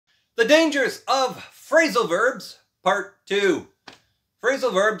The dangers of phrasal verbs, part 2.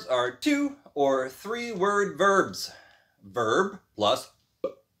 Phrasal verbs are 2 or 3 word verbs. Verb plus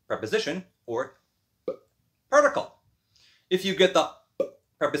preposition or particle. If you get the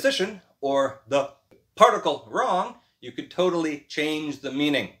preposition or the particle wrong, you could totally change the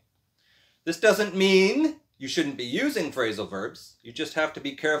meaning. This doesn't mean you shouldn't be using phrasal verbs. You just have to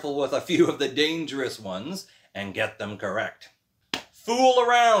be careful with a few of the dangerous ones and get them correct. Fool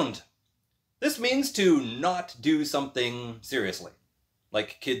around. This means to not do something seriously.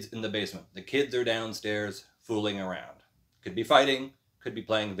 Like kids in the basement. The kids are downstairs fooling around. Could be fighting, could be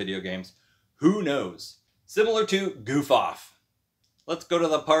playing video games. Who knows? Similar to goof off. Let's go to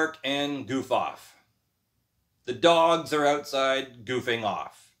the park and goof off. The dogs are outside goofing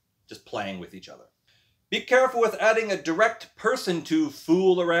off, just playing with each other. Be careful with adding a direct person to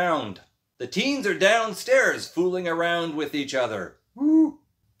fool around. The teens are downstairs fooling around with each other. Woo!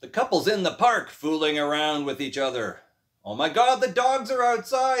 The couple's in the park fooling around with each other. Oh my God, the dogs are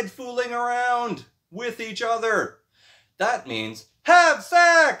outside fooling around with each other. That means have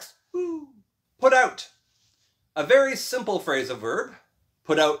sex! Woo! Put out. A very simple phrasal verb.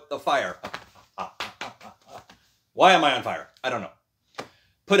 Put out the fire. Why am I on fire? I don't know.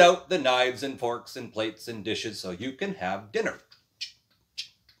 Put out the knives and forks and plates and dishes so you can have dinner.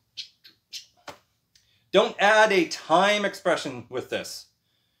 Don't add a time expression with this.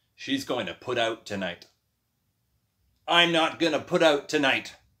 She's going to put out tonight. I'm not going to put out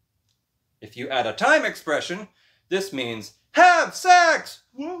tonight. If you add a time expression, this means have sex!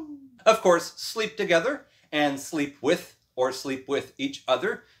 Woo! Of course, sleep together and sleep with or sleep with each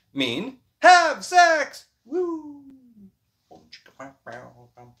other mean have sex! Woo!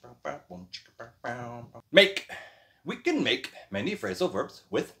 Make. We can make many phrasal verbs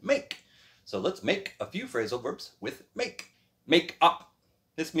with make. So let's make a few phrasal verbs with make. Make up.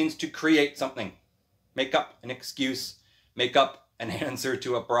 This means to create something. Make up an excuse. Make up an answer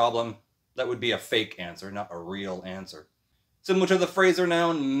to a problem. That would be a fake answer, not a real answer. Similar to the phrasal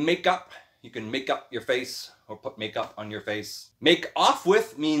noun make up. You can make up your face or put makeup on your face. Make off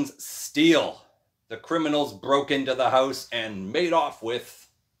with means steal. The criminals broke into the house and made off with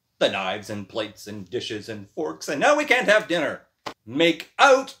the knives and plates and dishes and forks, and now we can't have dinner. Make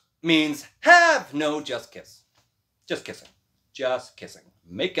out means have. No, just kiss. Just kissing. Just kissing.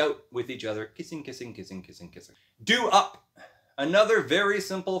 Make out with each other. Kissing, kissing, kissing, kissing, kissing. Do up. Another very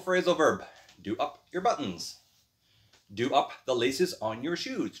simple phrasal verb. Do up your buttons. Do up the laces on your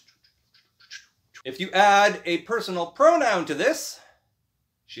shoes. If you add a personal pronoun to this,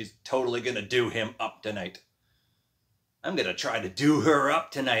 she's totally gonna do him up tonight. I'm gonna try to do her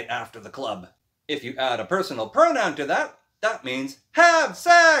up tonight after the club. If you add a personal pronoun to that, that means have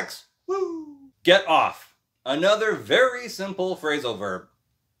sex! Woo! Get off. Another very simple phrasal verb.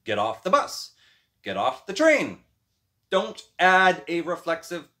 Get off the bus. Get off the train. Don't add a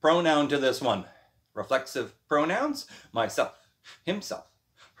reflexive pronoun to this one. Reflexive pronouns, myself, himself,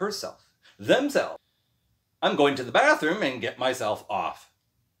 herself, themselves. I'm going to the bathroom and get myself off.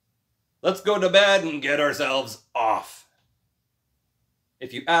 Let's go to bed and get ourselves off.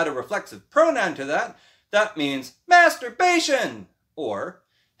 If you add a reflexive pronoun to that, that means masturbation or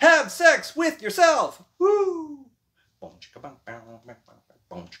have sex with yourself. Woo!